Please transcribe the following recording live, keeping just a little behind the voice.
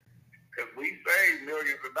made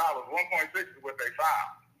millions of dollars. 1.6 is what they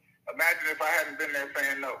found. Imagine if I hadn't been there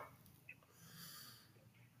saying no.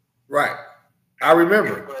 Right. I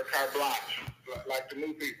remember. Carte blanche, like the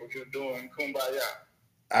new people just doing kumbaya.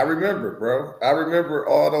 I remember, bro. I remember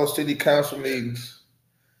all those city council meetings.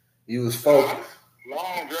 You was focused.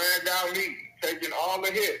 Long dragged out meetings, taking all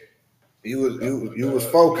the hits. You was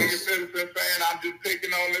focused. Senior citizen saying, I'm just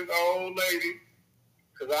picking on this old lady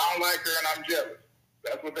because I don't like her and I'm jealous.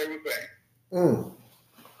 That's what they were saying.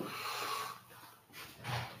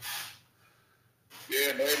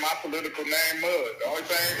 Yeah, made my political name mud. The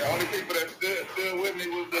only people that stood with me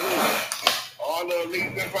was the hood. All the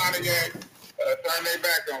elites in Pontiac turned their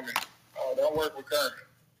back on me. Oh, don't work with Kermit.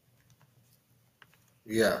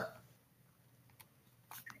 Yeah.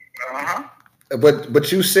 Uh-huh.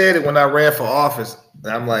 But you said it when I ran for office.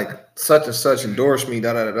 And I'm like, such and such endorsed me,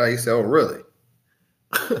 da-da-da-da. You said, oh, really?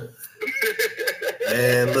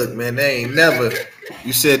 Man, look, man, they ain't never.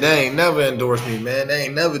 You said they ain't never endorsed me, man. They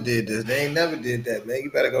ain't never did this. They ain't never did that, man. You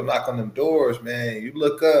better go knock on them doors, man. You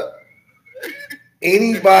look up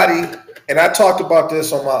anybody, and I talked about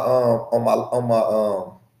this on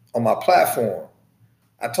my platform.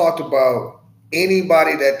 I talked about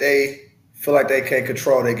anybody that they feel like they can't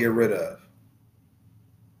control, they get rid of.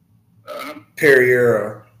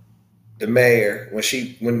 Perrier, the mayor,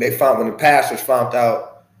 when the pastors found out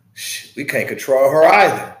we can't control her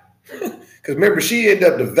either. Because remember, she ended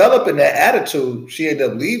up developing that attitude she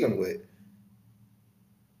ended up leaving with.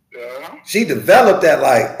 She developed that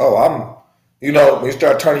like, oh, when you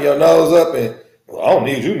start turning your nose up and, well, I don't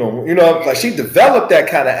need you no more. Like she developed that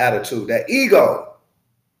kind of attitude, that ego.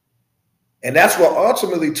 And that's what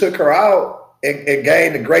ultimately took her out and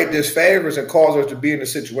gained the great disfavors and caused her to be in the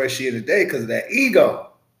situation she is today because of that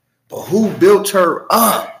ego. But who built her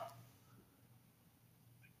up?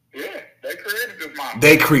 Yeah, they created this monster.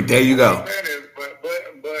 There you go.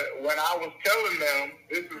 But when I was telling them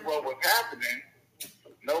this is what was happening,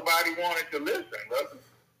 nobody wanted to listen, brother.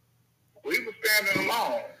 We were standing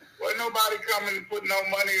alone. Wasn't nobody coming to put no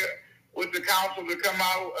money with the council to come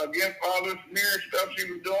out against all this smear stuff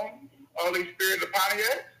she was doing, all these spirits of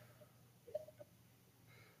Pontiac.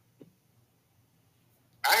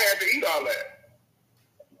 I had to eat all that.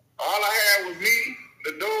 All I had was me,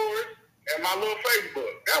 the doors, and my little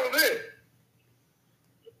Facebook. That was it.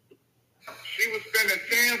 She was spending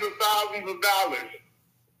tens of thousands of dollars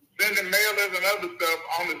sending mailers and other stuff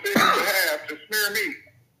on the city's behalf to smear me.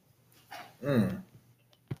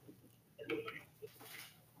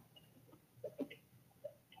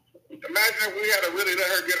 Imagine if we had to really let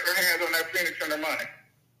her get her hands on that Phoenix and her money.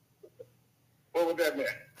 What would that mean?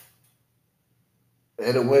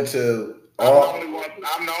 And it went to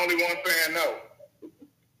I'm the only one saying no.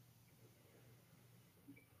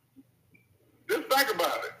 Just think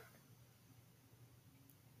about it.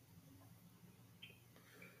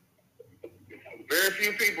 Very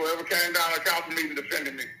few people ever came down to a council meeting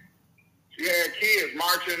defending me. She had kids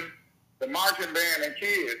marching, the marching band and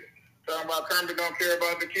kids, talking about Kermit don't care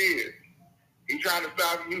about the kids. He trying to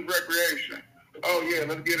stop youth recreation. Oh yeah,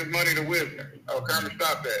 let's get his money to wisdom. Oh, Kermit,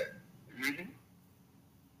 stop that. Mm-hmm.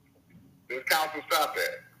 This council stop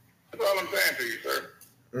that. That's all I'm saying to you,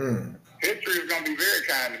 sir. History is going to be very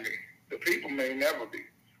kind to me. The people may never be,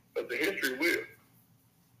 but the history will.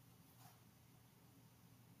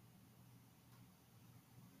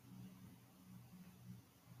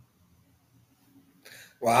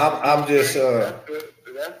 Well, I'm just.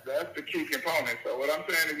 That's the key component. So what I'm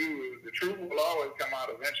saying to you is the truth will always come out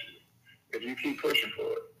eventually if you keep pushing for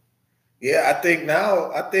it. Yeah, I think,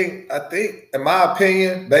 in my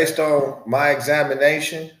opinion, based on my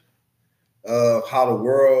examination of how the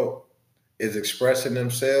world is expressing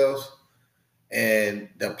themselves and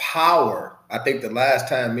the power, I think the last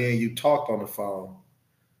time me and you talked on the phone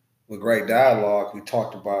with great dialogue, we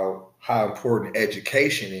talked about how important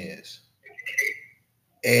education is.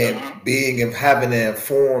 And having an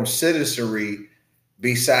informed citizenry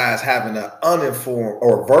besides having an uninformed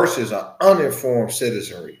or versus an uninformed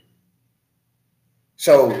citizenry.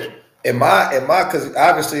 So because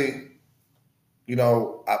obviously,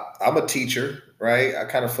 I'm a teacher, right? I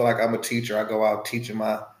kind of feel like I'm a teacher. I go out teaching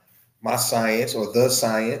my science or the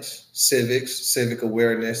science, civics, civic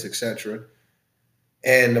awareness, etc.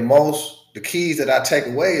 And the keys that I take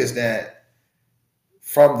away is that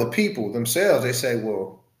from the people themselves, they say,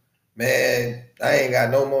 well, man, I ain't got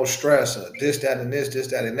no more stress or this, that, and this,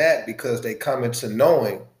 that, and that, because they come into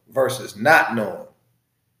knowing versus not knowing.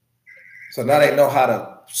 So now they know how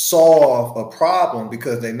to solve a problem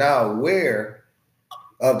because they're now aware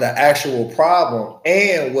of the actual problem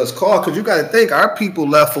and what's caused. Because you got to think, our people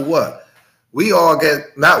left for what? we all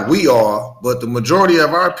get, not we all, but the majority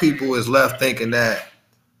of our people is left thinking that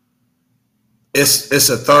it's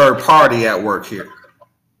a third party at work here.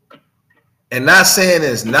 And not saying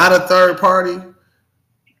it's not a third party,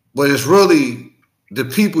 but it's really the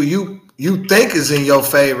people you think is in your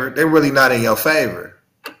favor, they're really not in your favor.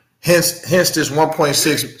 Hence this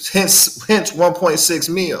 1.6, hence 1.6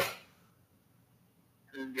 mil.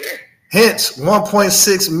 Hence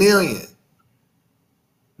 1.6 million.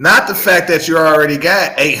 Not the fact that you already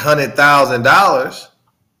got $800,000,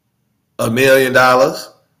 $1 million,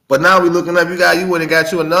 but now we're looking up. You went and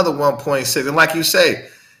got you another 1.6, and like you say,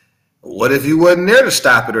 what if you wasn't there to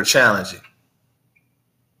stop it or challenge it?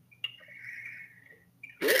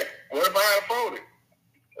 Yeah. What if I had folded?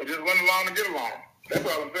 I just went along to get along. That's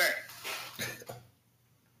all I'm saying.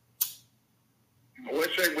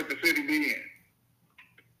 What shape would the city be in?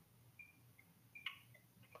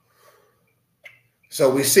 So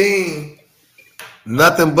we seen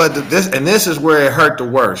nothing but this, and this is where it hurt the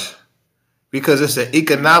worst because it's an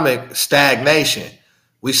economic stagnation.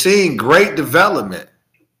 We seen great development,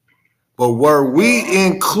 but were we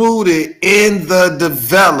included in the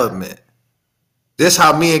development? This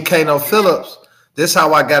how me and Kano Phillips, this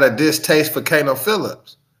how I got a distaste for Kano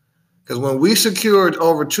Phillips. Because when we secured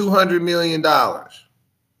over $200 million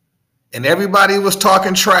and everybody was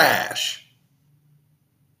talking trash,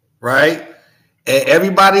 right? And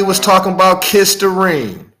everybody was talking about kiss the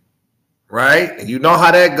ring, right? And you know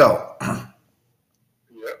how that go.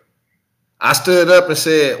 Yep. I stood up and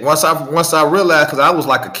said, once I realized, because I was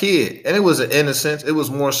like a kid, and it was an innocence. It was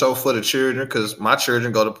more so for the children, because my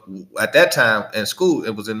children go to, at that time in school,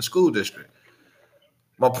 it was in the school district.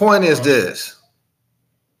 My point is this.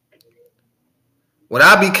 When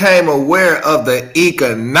I became aware of the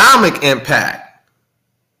economic impact,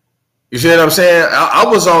 you see what I'm saying? I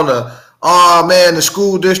was on oh man, the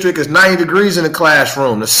school district is 90 degrees in the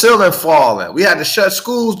classroom. The ceiling falling. We had to shut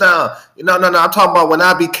schools down. No. I'm talking about when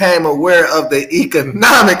I became aware of the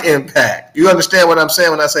economic impact. You understand what I'm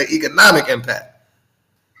saying when I say economic impact?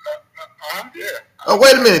 Yeah. Oh,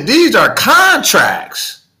 wait a minute. These are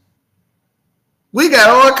contracts. We got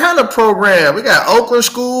all kind of programs. We got Oakland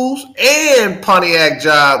schools and Pontiac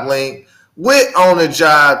Job Link with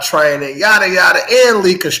on-the-job training, yada, yada, and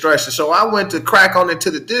lead construction. So I went to crack on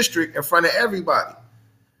into the district in front of everybody.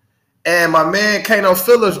 And my man, Kano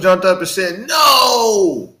Phillips, jumped up and said,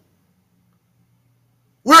 no,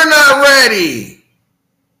 we're not ready.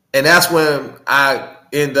 And that's when I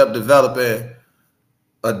end up developing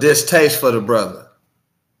a distaste for the brother.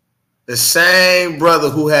 The same brother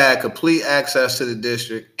who had complete access to the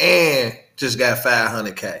district and just got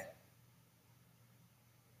 $500K.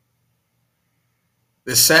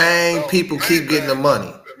 The same people keep getting the money.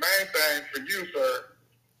 The main thing for you, sir,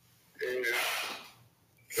 is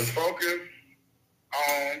to focus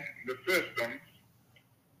on the system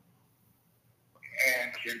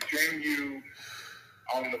and continue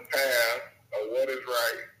on the path of what is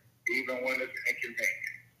right, even when it's inconvenient.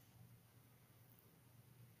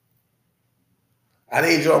 I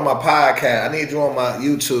need you on my podcast. I need you on my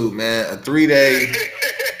YouTube, man. A 3-day.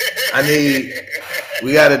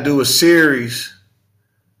 We got to do a series.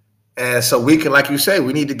 And so we can, like you say,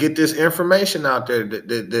 we need to get this information out there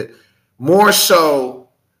that more so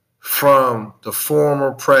from the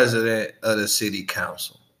former president of the city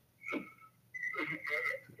council.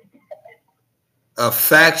 A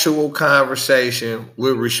factual conversation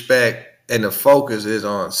with respect, and the focus is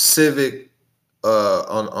on civic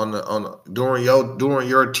during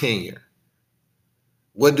your tenure.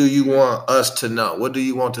 What do you want us to know? What do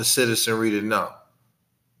you want the citizenry to know?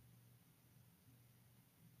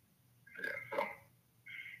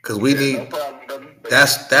 Because we need. No problem.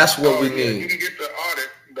 That's what we need. You can get the audit.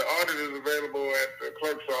 The audit is available at the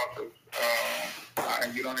clerk's office,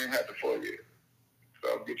 and you don't even have to forward it.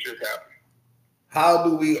 So get your copy. How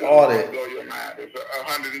do we audit? Blow your mind. It's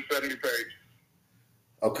 170 pages.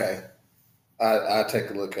 Okay. I take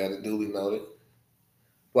a look at it, duly noted.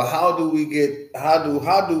 But how do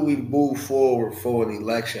we move forward for an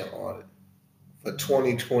election audit for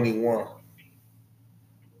 2021?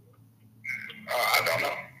 I don't know.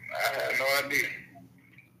 I have no idea.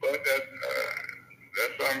 But that's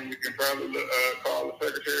something you can probably call the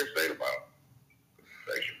Secretary of State about.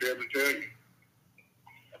 They should be able to tell you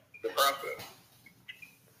the process.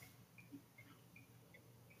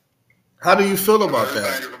 How do you feel about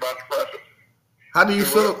that? About the process. How do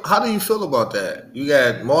you feel about that? You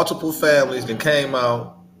got multiple families that came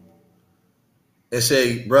out and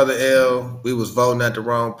say, Brother L, we was voting at the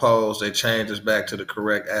wrong polls. They changed us back to the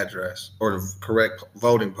correct address or the correct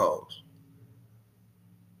voting polls.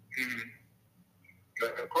 Mm-hmm.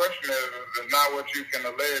 The question is it's not what you can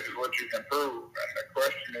allege, it's what you can prove. And the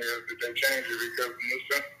question is, did they change it because the new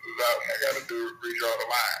census is out and they got to redraw the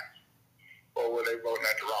lines? Or were they voting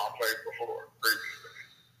at the wrong place before, previously?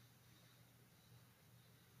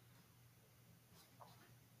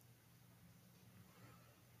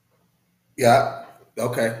 Yeah.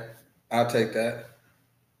 Okay. I'll take that.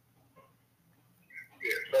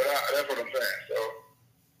 Yeah, so that's what I'm saying. So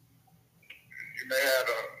you may have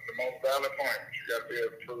the most valid point, but you got to be able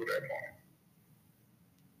to prove that point.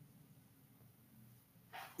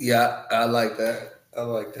 Yeah, I like that. I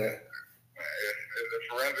like that. The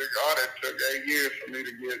forensic audit took 8 years for me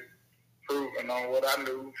to get proven on what I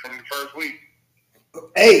knew from the first week.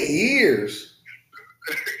 8 years?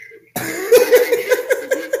 The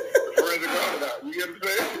forensic audit out. You get what I'm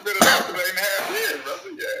saying? It's been about 8.5 years,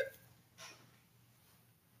 brother.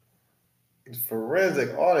 Yeah. Forensic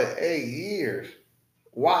audit, 8 years.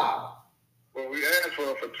 Wow. Well, we asked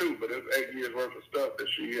for 2, but it's 8 years worth of stuff that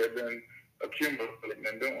she had been accumulating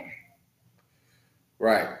and doing.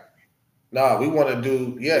 Right. No, we want to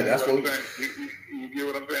do, that's what I'm saying. You get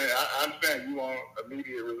what I'm saying? I understand you want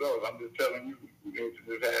immediate results. I'm just telling you, you need to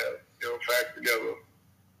just have your facts together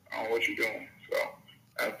on what you're doing. So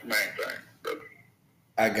that's the main thing, brother.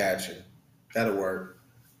 I got you. That'll work.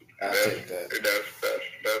 I'll take that.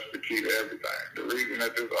 That's the key to everything. The reason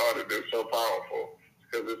that this audit is so powerful is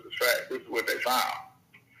because it's a fact. This is what they found.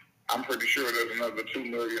 I'm pretty sure there's another 2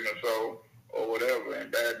 million or so or whatever in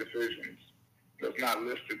bad decisions that's not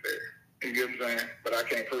listed there. You get what I'm saying? But I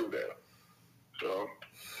can't prove that. So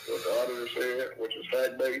what the auditor said, which is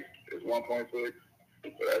fact-based, is 1.6. So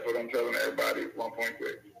that's what I'm telling everybody, is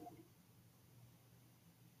 1.6.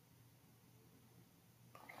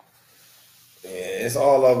 Yeah, it's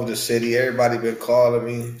all over the city. Everybody been calling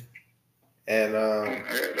me. And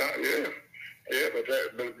but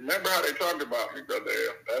remember how they talked about me, brother?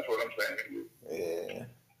 That's what I'm saying to you. Yeah.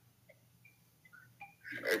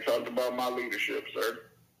 They talked about my leadership,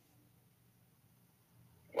 sir.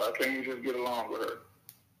 Why can't you just get along with her?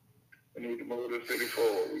 We need to move the city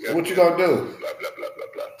forward. So what you gonna do? Blah, blah, blah, blah,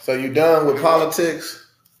 blah. So you done with politics?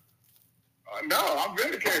 No, I'm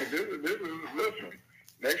vindicated. This is listen.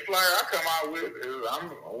 Next flyer I come out with is I'm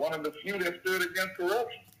one of the few that stood against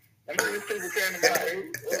corruption. And these people came to my aid.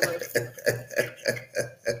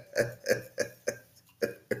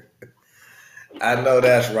 I know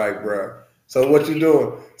that's right, bro. So what you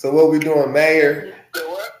doing? So what we doing, mayor?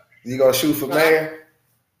 What? You gonna shoot for mayor?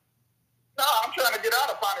 No, I'm trying to get out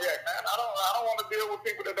of Pontiac, man. I don't want to deal with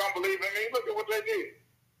people that don't believe in me. Look at what they did.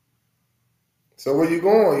 So where you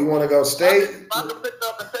going? You want to go state? If I could pick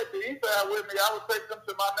up and take the east side with me, I would take them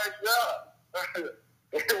to my next job.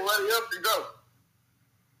 Everybody else can go.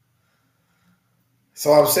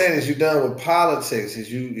 So I'm saying, is you done with politics?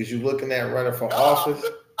 Is you looking at running for office?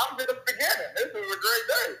 I'm just beginning. This is a great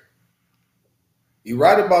day. You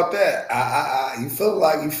right about that. You feel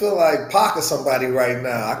like Pac somebody right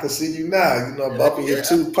now. I can see you now. You know, bumping your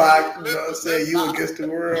Tupac. You know what I'm saying? You against the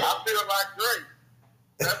world. I feel like Drake.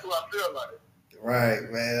 That's what I feel like. Right,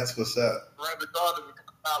 man. That's what's up. Randy Carter is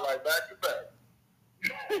coming out like back to back.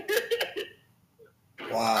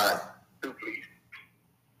 Wow. All right, 2, please.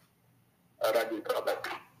 All right, I get called back.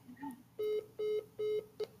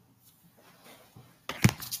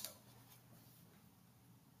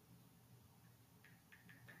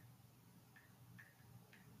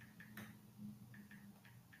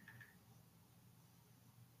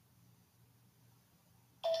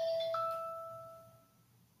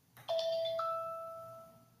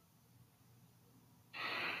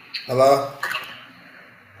 Hello?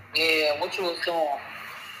 Yeah, what you was doing?